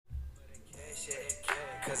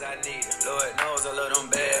Cause I need it. Lord knows I love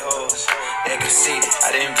them bad hoes. They conceited.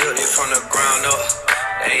 I didn't build it from the ground up.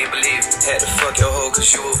 They ain't believe it. Had to fuck your hoe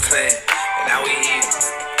cause you were playing. And now we even.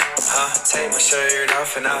 Take my shirt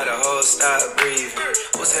off and now the whole stop breathing.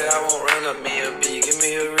 Who said I won't run up me a beat? Give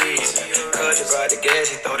me a reason. Cause you brought the gas,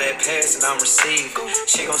 he throw that pass and I'm receiving.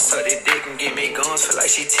 She gon' suck that dick and give me guns, feel like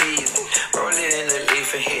she teasing. Roll it in the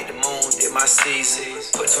leaf and hit the moon, did my season.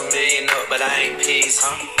 Put 2 million up, but I ain't peace.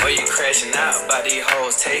 Or you crashing out by these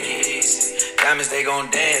hoes, take it easy. Diamonds, they gon'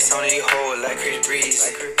 dance on these hoes like Chris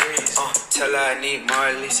Breeze. Tell her I need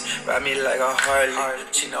Marley's, ride me like a Harley.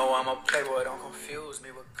 She know I'm a playboy, don't confuse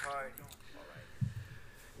me with Cardi.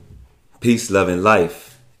 Peace, love, and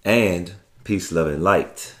life, and peace, love, and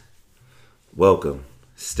light. Welcome,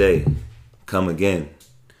 stay, come again.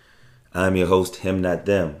 I'm your host, him, not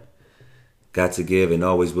them. Got to give and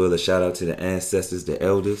always will a shout out to the ancestors, the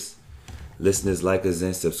elders, listeners, likers,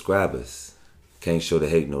 and subscribers. Can't show the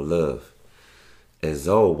hate, no love. As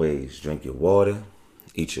always, drink your water,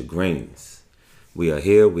 eat your greens. We are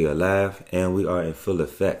here, we are live, and we are in full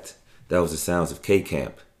effect. That was the sounds of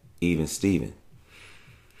K-Camp, Even Steven.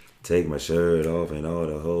 Take my shirt off and all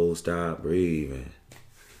the hoes stop breathing.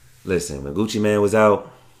 Listen, when Gucci Man was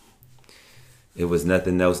out, it was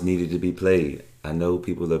nothing else needed to be played. I know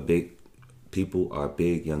people are big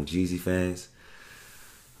Young Jeezy fans,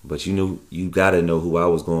 but you gotta know who I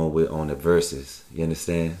was going with on the verses. You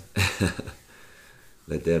understand?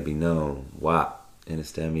 Let that be known. WAP.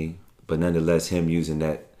 Understand me? But nonetheless, him using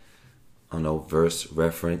that, verse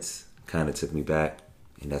reference kind of took me back,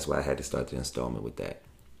 and that's why I had to start the installment with that.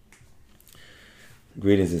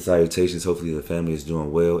 Greetings and salutations. Hopefully the family is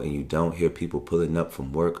doing well and you don't hear people pulling up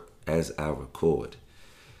from work as I record.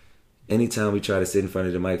 Anytime we try to sit in front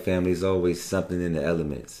of the mic, family, is always something in the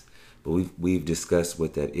elements. But we've discussed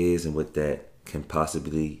what that is and what that can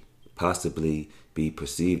possibly be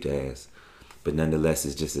perceived as. But nonetheless,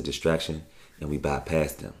 it's just a distraction and we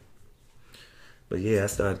bypass them. But yeah,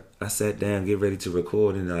 I sat down, get ready to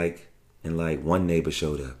record, and like one neighbor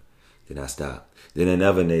showed up. Then I stopped. Then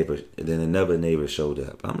another neighbor showed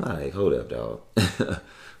up. I'm like, hold up, dog.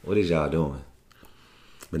 What is y'all doing?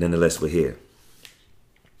 But nonetheless, we're here.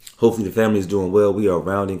 Hopefully the family is doing well. We are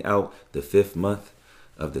rounding out the 5th month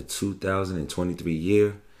of the 2023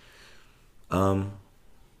 year. It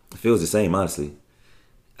feels the same, honestly.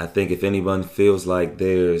 I think if anyone feels like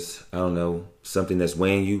there's, something that's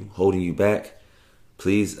weighing you, holding you back,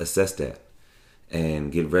 please assess that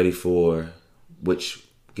and get ready for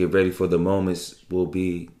the moments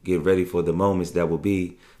that will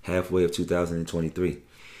be halfway of 2023.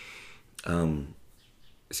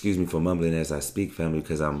 Excuse me for mumbling as I speak, family,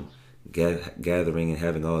 because I'm gathering and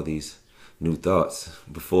having all these new thoughts.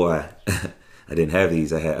 Before I didn't have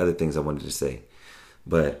these. I had other things I wanted to say.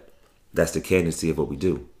 But that's the candidacy of what we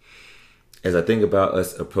do. As I think about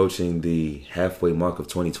us approaching the halfway mark of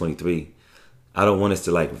 2023, I don't want us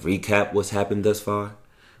to recap what's happened thus far,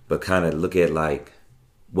 but kind of look at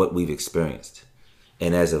what we've experienced.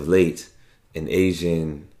 And as of late, an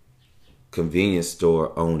Asian convenience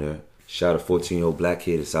store owner shot a 14-year-old black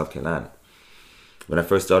kid in South Carolina. When I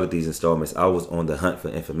first started these installments, I was on the hunt for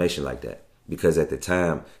information like that because at the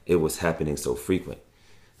time it was happening so frequent.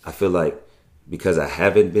 I feel like because I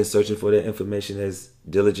haven't been searching for that information as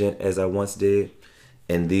diligent as I once did,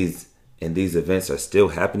 and these events are still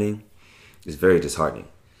happening, it's very disheartening.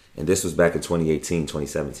 And this was back in 2018,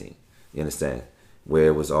 2017. You understand? Where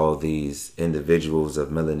it was all these individuals of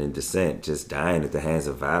melanin descent just dying at the hands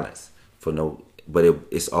of violence but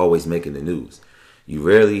it's always making the news. You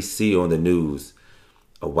rarely see on the news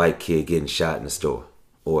a white kid getting shot in a store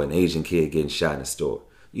or an Asian kid getting shot in a store.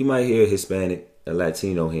 You might hear a Hispanic, a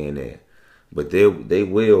Latino here and there, but they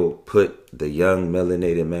will put the young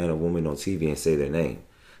melanated man or woman on TV and say their name,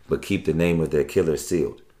 but keep the name of their killer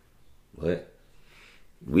sealed. What?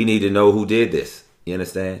 We need to know who did this. You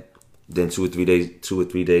understand? Then 2 or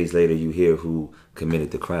 3 days later, you hear who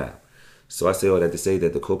committed the crime. So I say all that to say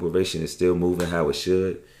that the corporation is still moving how it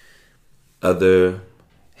should. Other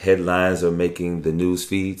headlines are making the news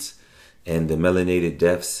feeds, and the melanated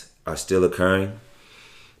deaths are still occurring,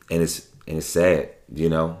 and it's sad,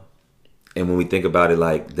 And when we think about it,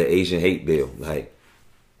 like the Asian hate bill,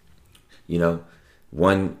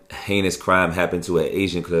 one heinous crime happened to an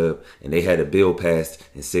Asian club, and they had a bill passed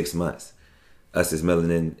in 6 months. Us as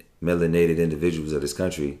melanated individuals of this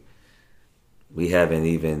country, we haven't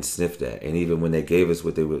even sniffed that. And even when they gave us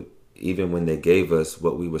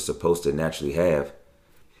what we were supposed to naturally have,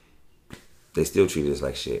 they still treated us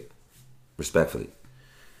like shit. Respectfully.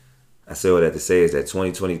 I say all that to say is that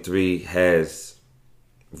 2023 has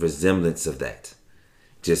resemblance of that.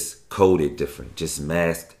 just coded different, just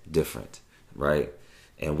masked different, right?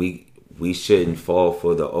 And we shouldn't fall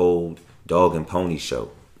for the old dog and pony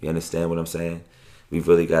show. You understand what I'm saying? We've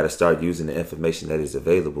really got to start using the information that is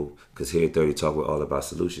available, because here at 30 Talk, we're all about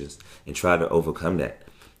solutions, and try to overcome that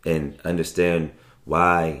and understand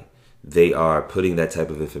why they are putting that type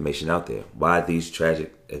of information out there, why these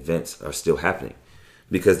tragic events are still happening.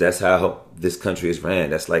 Because that's how this country is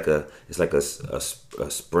ran. It's like a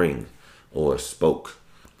spring or a spoke.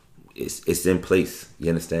 It's in place. You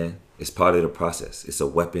understand? It's part of the process. It's a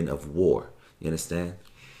weapon of war. You understand?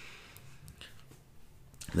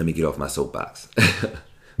 Let me get off my soapbox.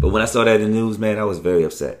 But when I saw that in the news, man, I was very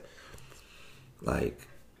upset. Like,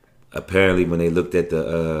 apparently when they looked at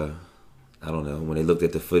the, when they looked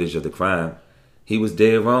at the footage of the crime, he was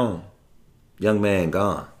dead wrong. Young man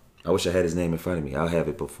gone. I wish I had his name in front of me. I'll have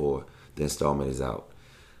it before the installment is out.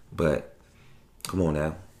 But, come on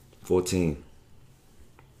now. 14.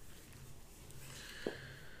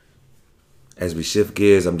 As we shift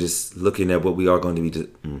gears, I'm just looking at what we are going to be...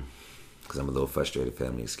 because I'm a little frustrated,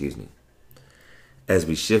 family. Excuse me. As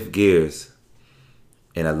we shift gears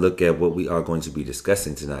and I look at what we are going to be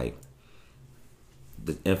discussing tonight,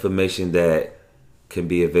 the information that can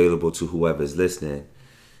be available to whoever is listening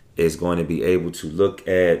is going to be able to look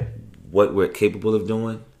at what we're capable of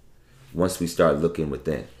doing once we start looking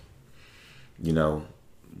within. You know,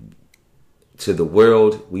 to the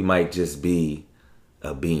world, we might just be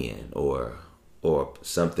a being or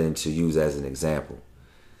something to use as an example.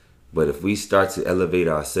 But if we start to elevate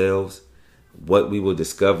ourselves, what we will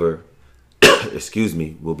discover,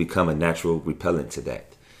 will become a natural repellent to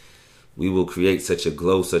that. We will create such a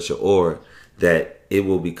glow, such an aura, that it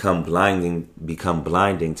will become blinding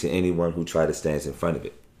to anyone who try to stand in front of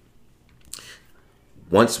it.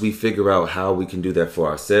 Once we figure out how we can do that for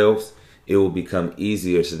ourselves, it will become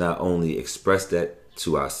easier to not only express that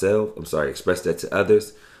to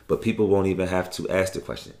others, but people won't even have to ask the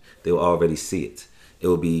question. They'll already see it. It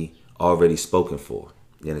will be already spoken for.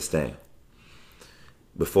 You understand?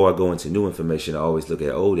 Before I go into new information, I always look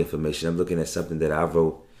at old information. I'm looking at something that I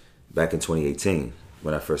wrote back in 2018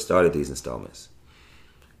 when I first started these installments.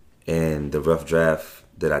 And the rough draft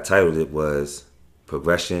that I titled it was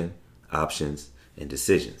Progression, Options, and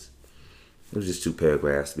Decisions. It was just 2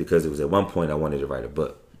 paragraphs because it was at one point I wanted to write a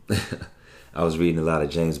book. I was reading a lot of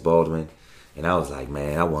James Baldwin, and I was like,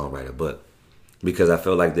 man, I want to write a book. Because I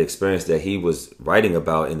felt like the experience that he was writing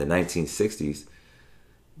about in the 1960s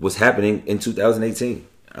was happening in 2018.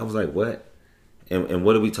 I was like, what? And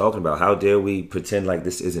what are we talking about? How dare we pretend like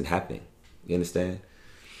this isn't happening? You understand?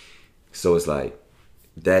 So it's like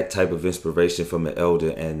that type of inspiration from an elder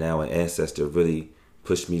and now an ancestor really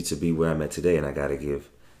pushed me to be where I'm at today, and I gotta give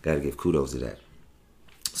kudos to that.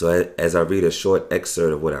 So as I read a short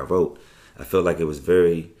excerpt of what I wrote, I felt like it was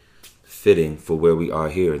very fitting for where we are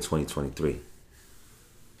here in 2023.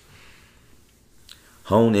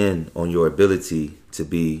 Hone in on your ability to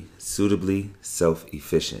be suitably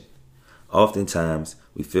self-efficient. Oftentimes,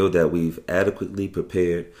 we feel that we've adequately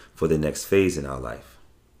prepared for the next phase in our life.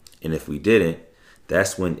 And if we didn't,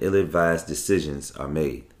 that's when ill-advised decisions are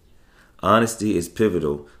made. Honesty is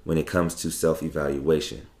pivotal when it comes to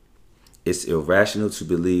self-evaluation. It's irrational to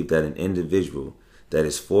believe that an individual that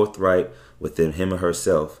is forthright within him or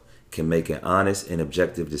herself can make an honest and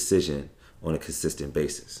objective decision on a consistent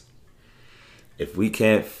basis. If we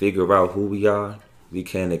can't figure out who we are, we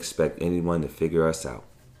can't expect anyone to figure us out.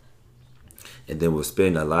 And then we'll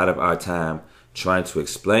spend a lot of our time trying to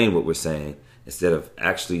explain what we're saying instead of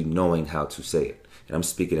actually knowing how to say it. And I'm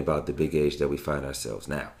speaking about the big age that we find ourselves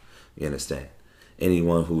now. You understand?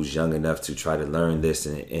 Anyone who's young enough to try to learn this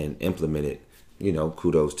and implement it,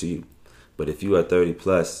 kudos to you. But if you are 30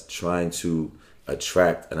 plus trying to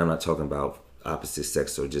attract, and I'm not talking about opposite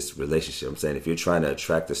sex or just relationship, I'm saying if you're trying to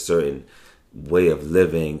attract a certain way of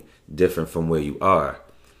living different from where you are,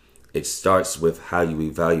 it starts with how you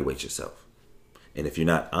evaluate yourself. And if you're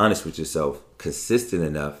not honest with yourself, consistent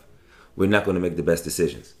enough, we're not going to make the best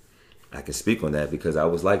decisions. I can speak on that because I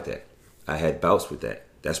was like that. I had bouts with that.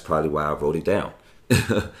 That's probably why I wrote it down.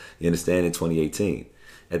 You understand? In 2018.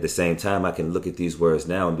 At the same time, I can look at these words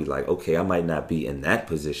now and be like, okay, I might not be in that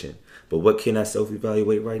position, but what can I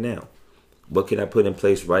self-evaluate right now? What can I put in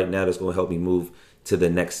place right now that's going to help me move to the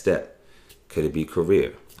next step? Could it be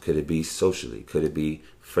career? Could it be socially? Could it be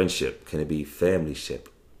friendship? Can it be family ship?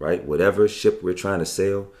 Right? Whatever ship we're trying to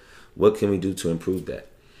sail, what can we do to improve that?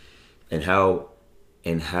 And how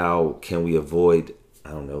can we avoid,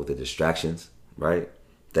 the distractions, right?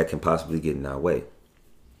 That can possibly get in our way.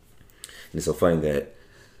 And it's so funny that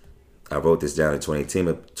I wrote this down in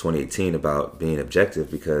 2018 about being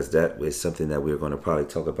objective, because that is something that we're going to probably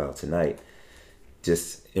talk about tonight,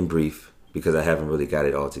 just in brief, because I haven't really got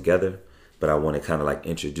it all together. But I want to kind of like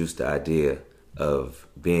introduce the idea of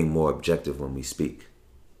being more objective when we speak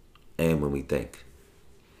and when we think.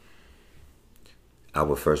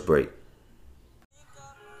 Our first break.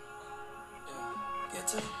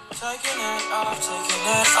 Taking that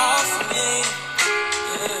off of me.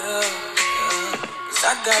 Yeah. Cause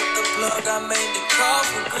I got the plug, I made the call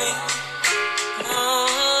for green.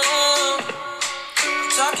 I'm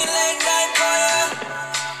talking late night for ya.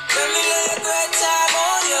 Let me lay a great time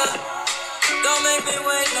on ya. Don't make me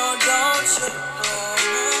wait, no, don't you?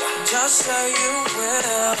 Just say you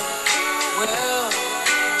will.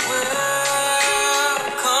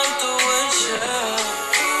 Come through and chill.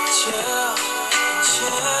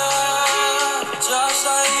 Just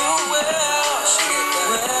like you will.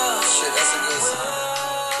 Shit, that's a good song.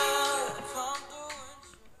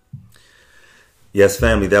 Yes,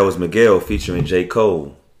 family, that was Miguel featuring J.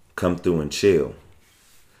 Cole, Come Through and Chill.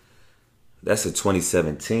 That's a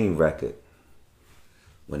 2017 record.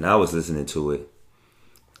 When I was listening to it,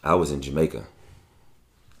 I was in Jamaica.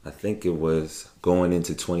 I think it was going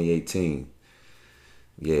into 2018.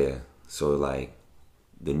 Yeah, so like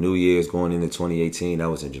the New Year's going into 2018, I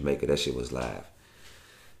was in Jamaica. That shit was live.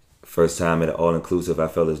 First time at an all-inclusive, I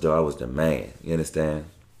felt as though I was the man. You understand?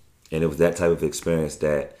 And it was that type of experience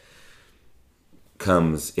that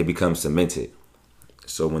becomes cemented.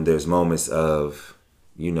 So when there's moments of,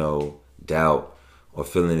 doubt or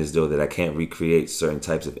feeling as though that I can't recreate certain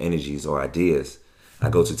types of energies or ideas, I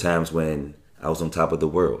go to times when I was on top of the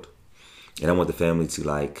world. And I want the family to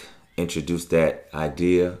like introduce that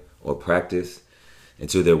idea or practice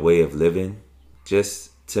into their way of living.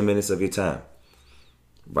 Just 10 minutes of your time.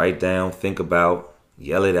 Write down, think about,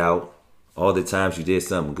 yell it out all the times you did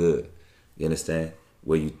something good. You understand?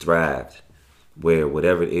 Where you thrived. Where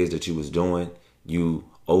whatever it is that you was doing, you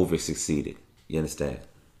over succeeded. You understand?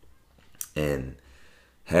 And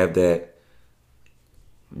have that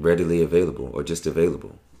readily available or just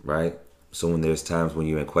available, right? So when there's times when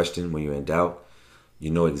you're in question, when you're in doubt, you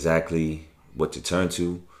know exactly what to turn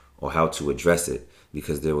to or how to address it,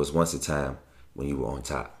 because there was once a time when you were on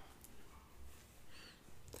top.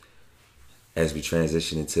 As we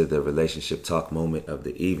transition into the relationship talk moment of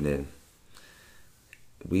the evening,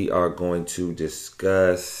 we are going to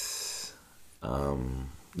discuss,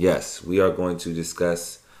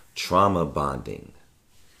 trauma bonding.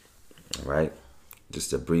 All right?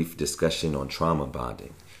 Just a brief discussion on trauma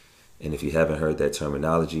bonding. And if you haven't heard that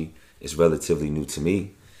terminology, it's relatively new to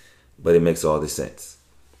me, but it makes all the sense.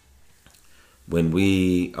 When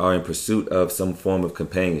we are in pursuit of some form of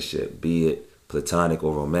companionship, be it platonic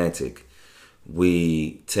or romantic,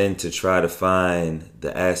 we tend to try to find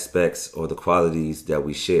the aspects or the qualities that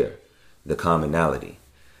we share, the commonality,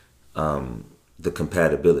 the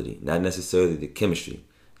compatibility, not necessarily the chemistry,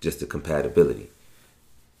 just the compatibility.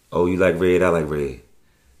 Oh, you like red? I like red.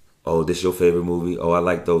 Oh, this your favorite movie? Oh, I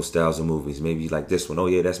like those styles of movies. Maybe you like this one. Oh,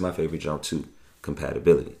 yeah, that's my favorite genre too.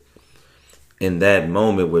 Compatibility. In that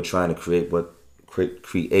moment, we're trying to create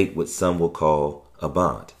what some will call a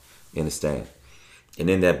bond. You understand? And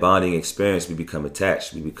in that bonding experience, we become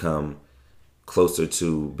attached. We become closer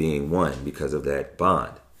to being one because of that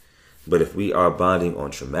bond. But if we are bonding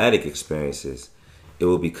on traumatic experiences, it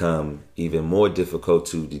will become even more difficult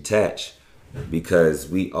to detach, because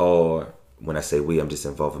we are, when I say we, I'm just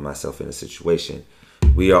involving myself in a situation.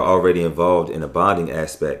 We are already involved in a bonding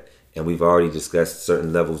aspect, and we've already discussed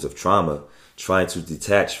certain levels of trauma. Trying to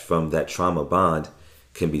detach from that trauma bond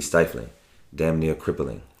can be stifling, damn near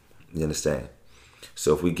crippling. You understand?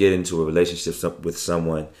 So if we get into a relationship with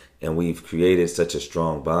someone and we've created such a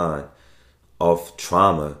strong bond of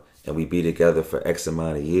trauma, and we be together for X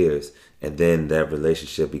amount of years, and then that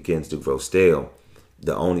relationship begins to grow stale,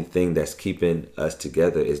 the only thing that's keeping us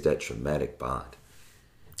together is that traumatic bond.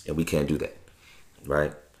 And we can't do that,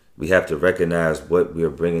 right? We have to recognize what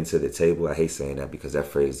we're bringing to the table. I hate saying that because that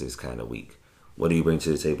phrase is kind of weak. What do you bring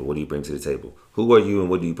to the table? What do you bring to the table? Who are you and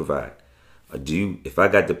what do you provide? If I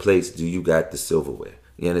got the plates, do you got the silverware?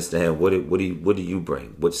 You understand? What do you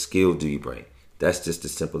bring? What skill do you bring? That's just the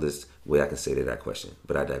simplest way I can say to that question,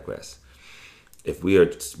 but I digress. If we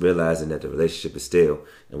are realizing that the relationship is stale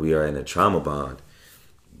and we are in a trauma bond,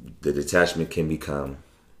 the detachment can become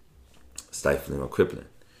stifling or crippling.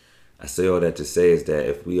 I say all that to say is that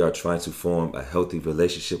if we are trying to form a healthy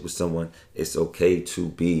relationship with someone, it's okay to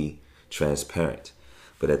be transparent.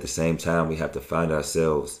 But at the same time, we have to find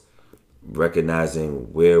ourselves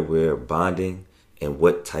recognizing where we're bonding and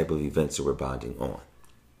what type of events we're bonding on.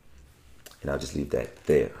 And I'll just leave that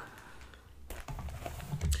there.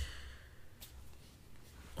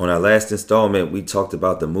 On our last installment, we talked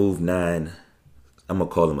about the Move 9. I'm going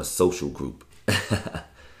to call them a social group.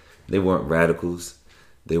 They weren't radicals.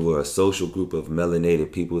 They were a social group of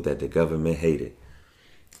melanated people that the government hated.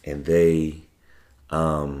 And they,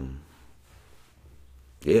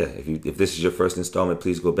 if this is your first installment,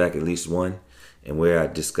 please go back at least one. And where I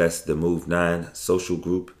discussed the Move 9 social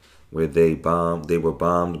group, where they were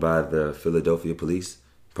bombed by the Philadelphia police,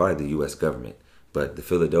 probably the U.S. government, but the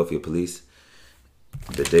Philadelphia police.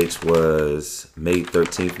 The dates was May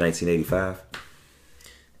 13th, 1985.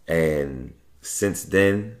 And since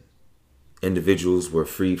then, individuals were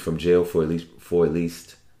freed from jail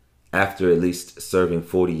after at least serving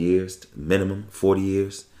 40 years, minimum 40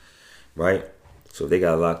 years, right? So if they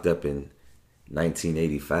got locked up in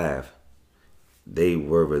 1985, they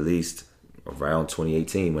were released around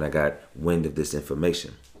 2018 when I got wind of this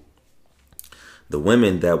information. The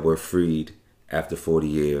women that were freed after 40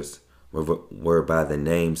 years were by the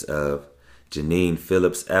names of Janine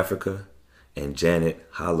Phillips Africa and Janet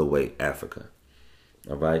Holloway Africa.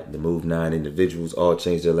 All right, the Move 9 individuals all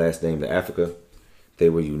changed their last name to Africa. They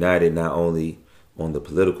were united not only on the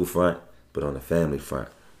political front, but on the family front.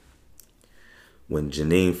 When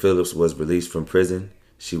Janine Phillips was released from prison,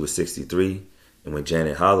 she was 63. And when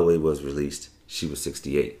Janet Holloway was released, she was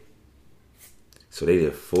 68. So they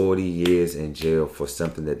did 40 years in jail for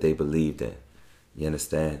something that they believed in. You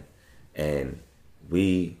understand? And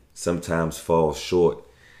we sometimes fall short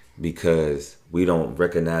because we don't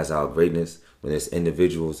recognize our greatness when there's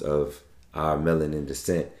individuals of our melanin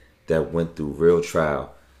descent that went through real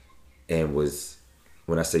trial and was,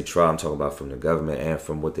 when I say trial, I'm talking about from the government and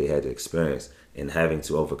from what they had to experience, and having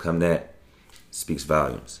to overcome that speaks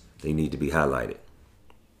volumes. They need to be highlighted.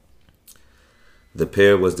 The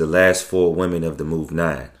pair was the last 4 women of the Move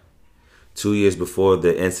 9. 2 years before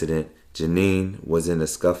the incident, Janine was in a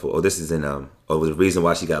scuffle. The reason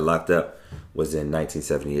why she got locked up was in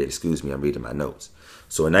 1978. Excuse me, I'm reading my notes.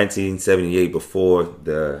 So in 1978, before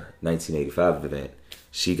the 1985 event,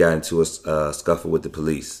 she got into a scuffle with the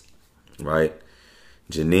police, right?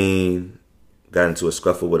 Janine got into a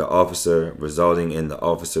scuffle with an officer, resulting in the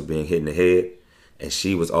officer being hit in the head. And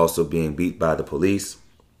she was also being beat by the police.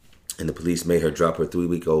 And the police made her drop her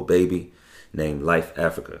 3-week-old baby named Life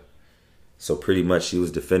Africa. So pretty much she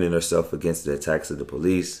was defending herself against the attacks of the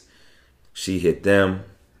police. She hit them.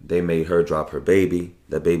 They made her drop her baby.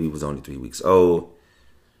 That baby was only 3 weeks old.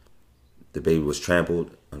 The baby was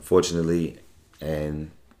trampled, unfortunately, and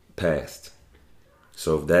passed.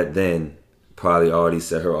 So that then probably already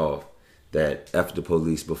set her off. That after the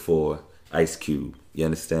police before Ice Cube. You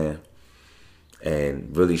understand?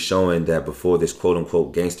 And really showing that before this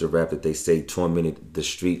quote-unquote gangster rap that they say tormented the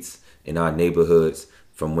streets in our neighborhoods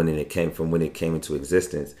from when it came into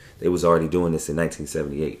existence, they was already doing this in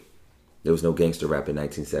 1978. There was no gangster rap in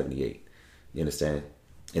 1978. You understand?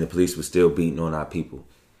 And the police was still beating on our people.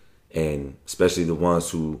 And especially the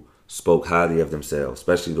ones who spoke highly of themselves,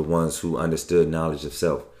 especially the ones who understood knowledge of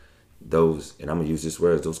self. Those, and I'm going to use this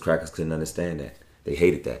word, those crackers couldn't understand that. They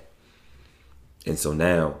hated that. And so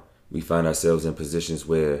now we find ourselves in positions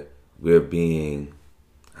where we're being,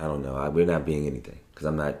 we're not being anything, because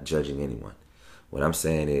I'm not judging anyone. What I'm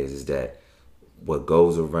saying is that what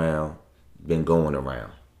goes around, been going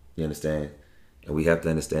around. You understand? And we have to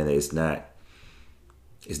understand that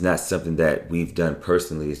it's not something that we've done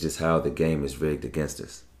personally. It's just how the game is rigged against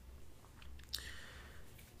us.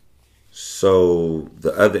 So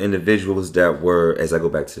the other individuals that were, as I go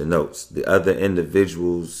back to the notes, the other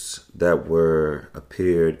individuals that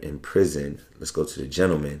appeared in prison, let's go to the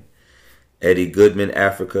gentlemen. Eddie Goodman,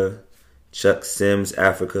 Africa. Chuck Sims,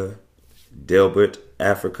 Africa. Delbert,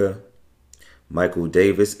 Africa. Michael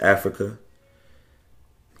Davis, Africa.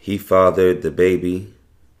 He fathered the baby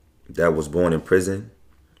that was born in prison.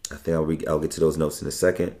 I think I'll get to those notes in a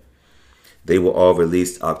second. They were all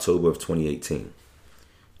released October of 2018.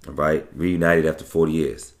 All right, reunited after 40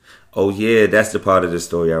 years. Oh yeah, that's the part of the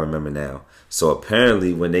story I remember now. So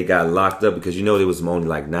apparently when they got locked up, because there was only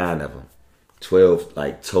like 9 of them, 12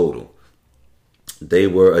 like total. They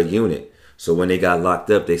were a unit. So when they got locked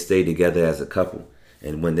up, they stayed together as a couple.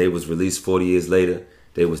 And when they was released 40 years later,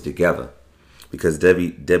 they was together. Because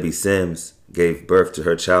Debbie Sims gave birth to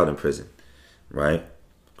her child in prison. Right?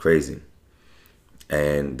 Crazy.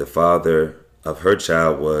 And the father of her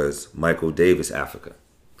child was Michael Davis, Africa.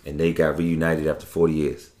 And they got reunited after 40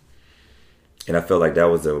 years. And I felt like that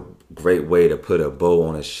was a great way to put a bow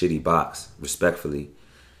on a shitty box, respectfully,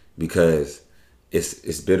 because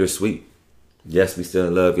it's bittersweet. Yes, we still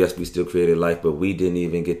in love. Yes, we still created life, but we didn't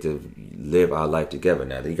even get to live our life together.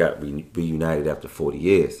 Now, they got reunited after 40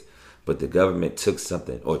 years, but the government took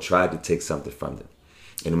something or tried to take something from them.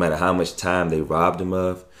 And no matter how much time they robbed them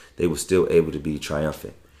of, they were still able to be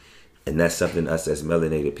triumphant. And that's something us as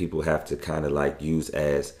melanated people have to kind of like use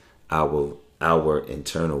as our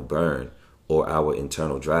internal burn or our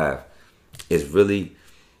internal drive, is really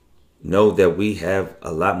know that we have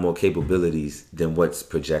a lot more capabilities than what's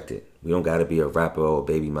projected. We don't got to be a rapper or a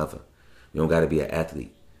baby mother. We don't got to be an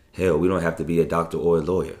athlete. Hell, we don't have to be a doctor or a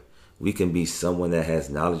lawyer. We can be someone that has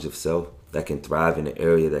knowledge of self, that can thrive in an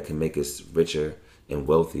area that can make us richer and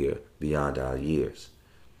wealthier beyond our years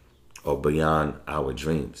or beyond our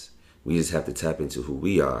dreams. We just have to tap into who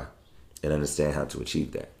we are and understand how to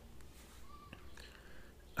achieve that.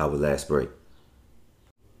 Our last break.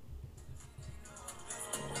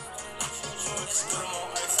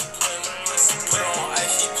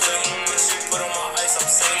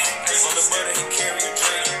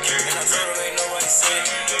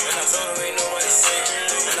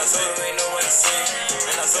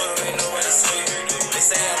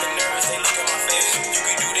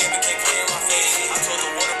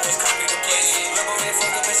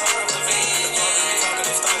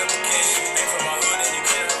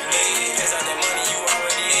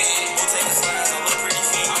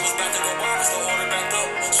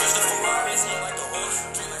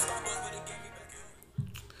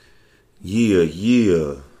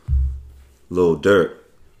 Yeah, Lil Durk,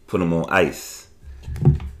 put him on ice.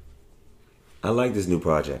 I like this new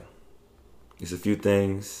project. It's a few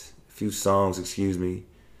songs,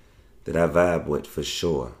 that I vibe with for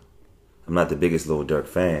sure. I'm not the biggest Lil Durk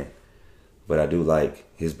fan, but I do like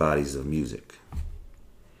his bodies of music.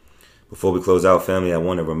 Before we close out, family, I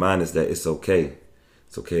want to remind us that it's okay.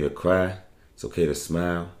 It's okay to cry. It's okay to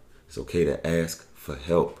smile. It's okay to ask for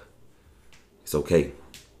help. It's okay.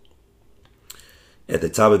 At the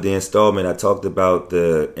top of the installment, I talked about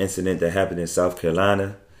the incident that happened in South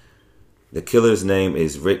Carolina. The killer's name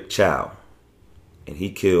is Rick Chow, and he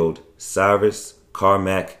killed Cyrus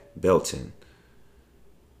Carmack Belton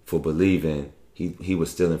for believing he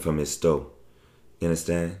was stealing from his store. You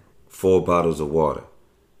understand? 4 bottles of water.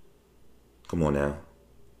 Come on now.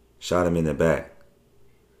 Shot him in the back.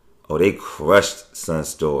 Oh, they crushed Sun's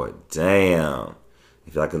store. Damn.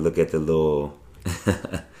 If I could look at the little...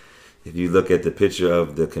 If you look at the picture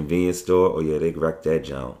of the convenience store, oh yeah, they wrecked that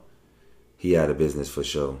junk. He out of business for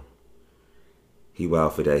sure. He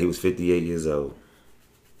wild for that. He was 58 years old.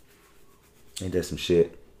 Ain't that some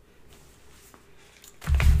shit?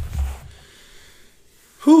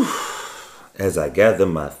 Whew. As I gather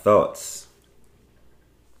my thoughts,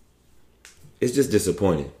 it's just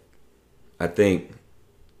disappointing. I think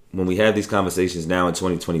when we have these conversations now in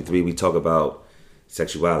 2023, we talk about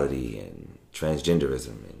sexuality and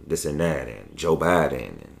transgenderism and this and that and Joe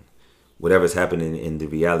Biden and whatever's happening in the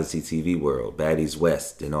reality TV world, Baddies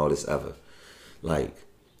West and all this other. Like,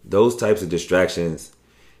 those types of distractions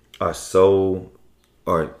are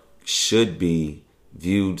should be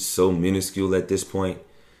viewed so minuscule at this point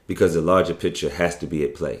because the larger picture has to be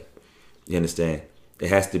at play. You understand? It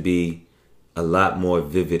has to be a lot more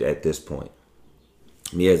vivid at this point.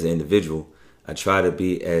 Me as an individual, I try to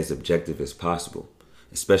be as objective as possible,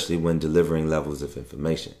 especially when delivering levels of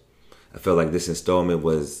information. I felt like this installment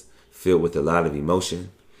was filled with a lot of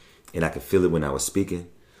emotion, and I could feel it when I was speaking.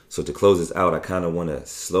 So to close this out, I kind of want to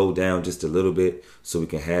slow down just a little bit so we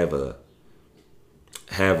can have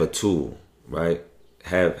a tool, right?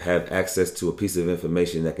 Have access to a piece of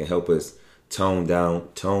information that can help us tone down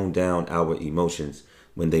our emotions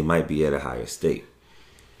when they might be at a higher state.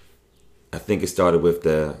 I think it started with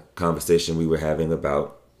the conversation we were having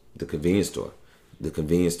about the convenience store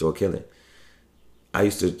killing. I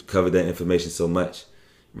used to cover that information so much,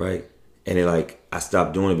 right? And I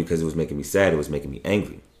stopped doing it because it was making me sad. It was making me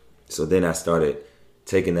angry. So then I started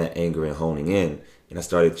taking that anger and honing in, and I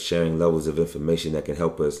started sharing levels of information that can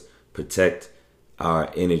help us protect our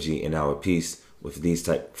energy and our peace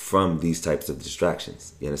from these types of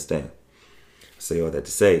distractions. You understand? I say all that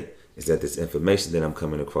to say is that this information that I'm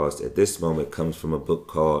coming across at this moment comes from a book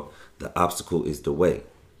called The Obstacle is the Way,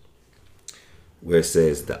 where it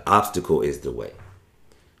says the obstacle is the way.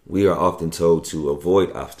 We are often told to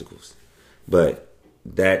avoid obstacles, but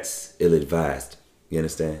that's ill-advised. You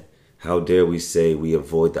understand? How dare we say we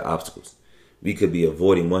avoid the obstacles? We could be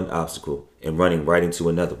avoiding one obstacle and running right into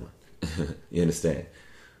another one. You understand?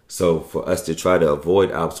 So for us to try to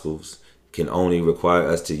avoid obstacles can only require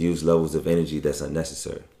us to use levels of energy that's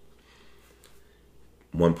unnecessary.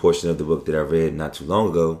 One portion of the book that I read not too long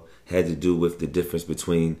ago had to do with the difference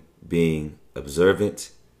between being observant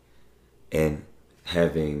and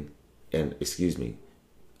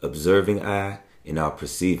observing eye and our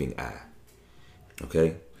perceiving eye.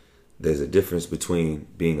 Okay? There's a difference between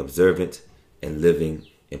being observant and living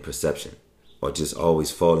in perception, or just always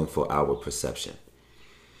falling for our perception.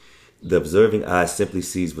 The observing eye simply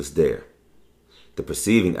sees what's there. The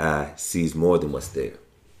perceiving eye sees more than what's there.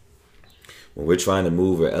 When we're trying to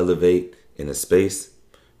move or elevate in a space,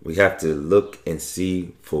 we have to look and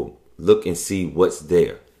see what's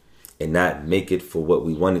there and not make it for what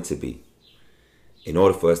we want it to be. In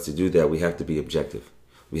order for us to do that, we have to be objective.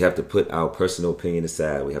 We have to put our personal opinion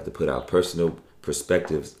aside. We have to put our personal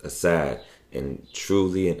perspectives aside and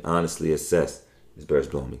truly and honestly assess. This bird's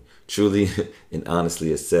blowing me. Truly and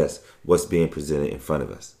honestly assess what's being presented in front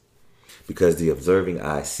of us. Because the observing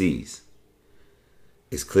eye sees.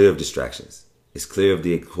 It's clear of distractions. It's clear of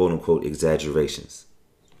the quote-unquote exaggerations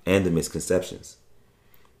and the misconceptions.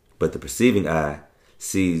 But the perceiving eye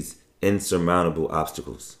sees insurmountable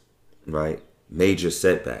obstacles, right? Major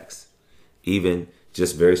setbacks, even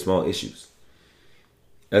just very small issues.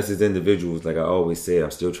 Us as individuals, like I always say,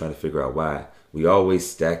 I'm still trying to figure out why, we always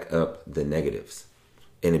stack up the negatives.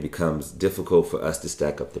 And it becomes difficult for us to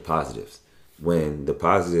stack up the positives, when the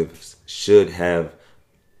positives should have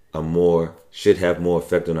more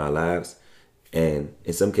effect on our lives. And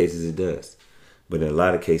in some cases it does. But in a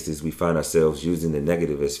lot of cases, we find ourselves using the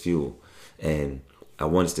negative as fuel. And I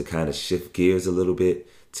want us to kind of shift gears a little bit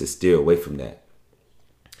to steer away from that.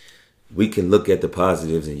 We can look at the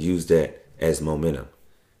positives and use that as momentum.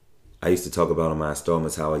 I used to talk about on my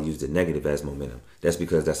installments how I used the negative as momentum. That's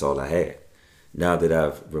because that's all I had. Now that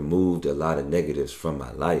I've removed a lot of negatives from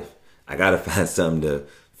my life, I got to find something to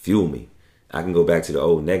fuel me. I can go back to the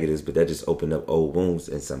old negatives, but that just opened up old wounds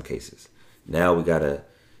in some cases. Now we got to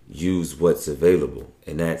use what's available,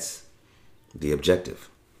 and that's the objective.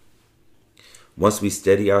 Once we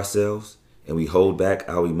steady ourselves and we hold back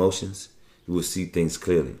our emotions, we will see things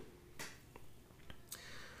clearly.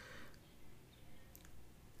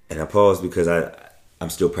 And I pause because I'm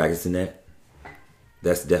still practicing that.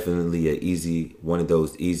 That's definitely one of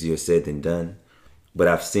those easier said than done. But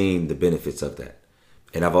I've seen the benefits of that.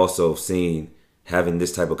 And I've also seen having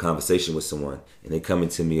this type of conversation with someone and they coming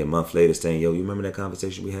to me a month later saying, yo, you remember that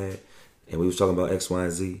conversation we had? And we was talking about X, Y,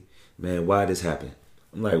 and Z. Man, why this happened?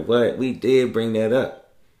 I'm like, what? We did bring that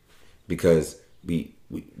up. Because we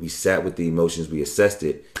sat with the emotions, we assessed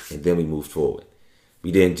it, and then we moved forward.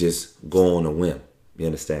 We didn't just go on a whim. You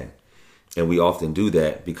understand? And we often do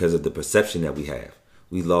that because of the perception that we have.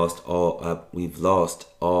 We've lost all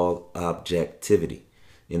objectivity.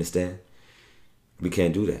 You understand? We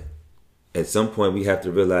can't do that. At some point, we have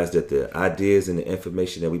to realize that the ideas and the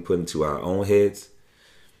information that we put into our own heads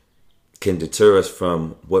can deter us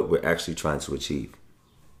from what we're actually trying to achieve.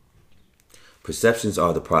 Perceptions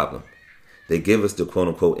are the problem. They give us the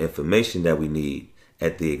quote-unquote information that we need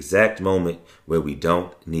at the exact moment where we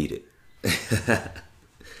don't need it.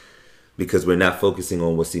 Because we're not focusing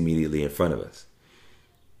on what's immediately in front of us.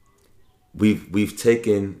 We've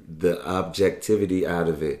taken the objectivity out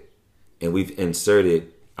of it and we've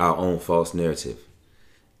inserted our own false narrative.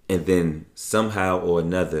 And then somehow or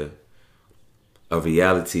another, a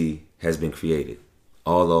reality has been created,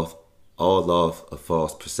 all off a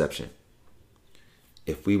false perception.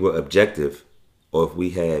 If we were objective, or if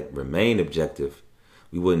we had remained objective,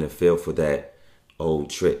 we wouldn't have fell for that old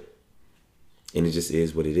trick. And it just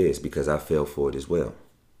is what it is, because I fell for it as well.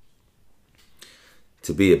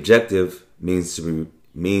 To be objective means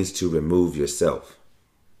to remove yourself,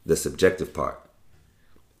 the subjective part.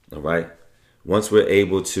 All right? Once we're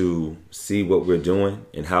able to see what we're doing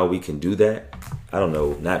and how we can do that, I don't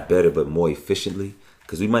know, not better, but more efficiently,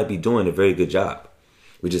 because we might be doing a very good job.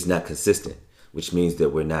 We're just not consistent, which means that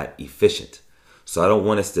we're not efficient. So I don't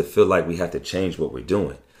want us to feel like we have to change what we're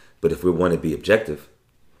doing. But if we want to be objective,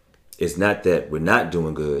 it's not that we're not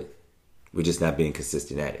doing good. We're just not being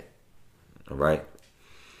consistent at it. All right?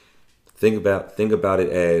 Think about it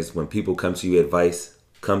as when people come to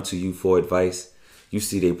you for advice, you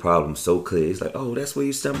see their problem so clear. It's like, oh, that's where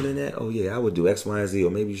you're stumbling at? Oh, yeah, I would do X, Y, and Z, or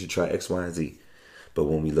maybe you should try X, Y, and Z. But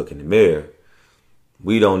when we look in the mirror,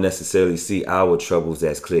 we don't necessarily see our troubles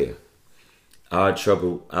as clear. Our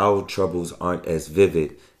troubles aren't as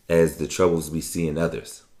vivid as the troubles we see in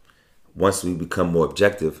others. Once we become more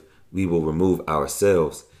objective, we will remove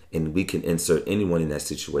ourselves and we can insert anyone in that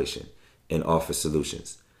situation and offer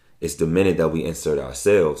solutions. It's the minute that we insert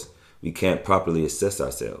ourselves, we can't properly assess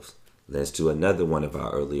ourselves. That's to another one of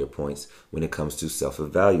our earlier points when it comes to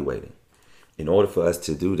self-evaluating. In order for us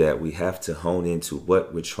to do that, we have to hone into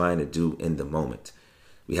what we're trying to do in the moment.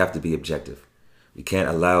 We have to be objective. We can't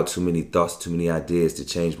allow too many thoughts, too many ideas to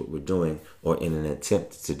change what we're doing or in an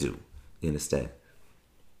attempt to do. You understand?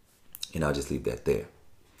 And I'll just leave that there.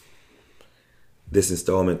 This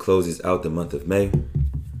installment closes out the month of May.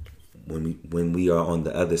 when we are on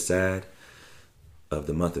the other side of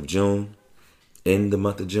the month of June, in the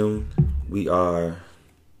month of June, I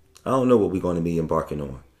don't know what we're going to be embarking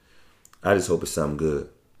on. I just hope it's something good.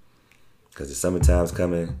 Because the summertime's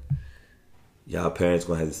coming. Y'all parents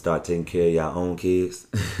going to have to start taking care of y'all own kids.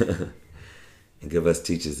 And give us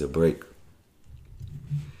teachers a break.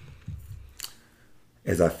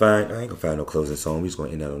 I ain't going to find no closing song. We're just going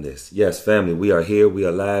to end out on this. Yes, family, we are here. We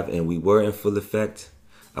are live. And we were in full effect.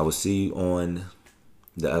 I will see you on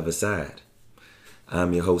the other side.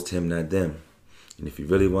 I'm your host, him, not them. And if you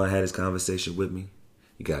really want to have this conversation with me,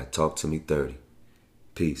 you got to talk to me 30.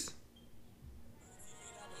 Peace.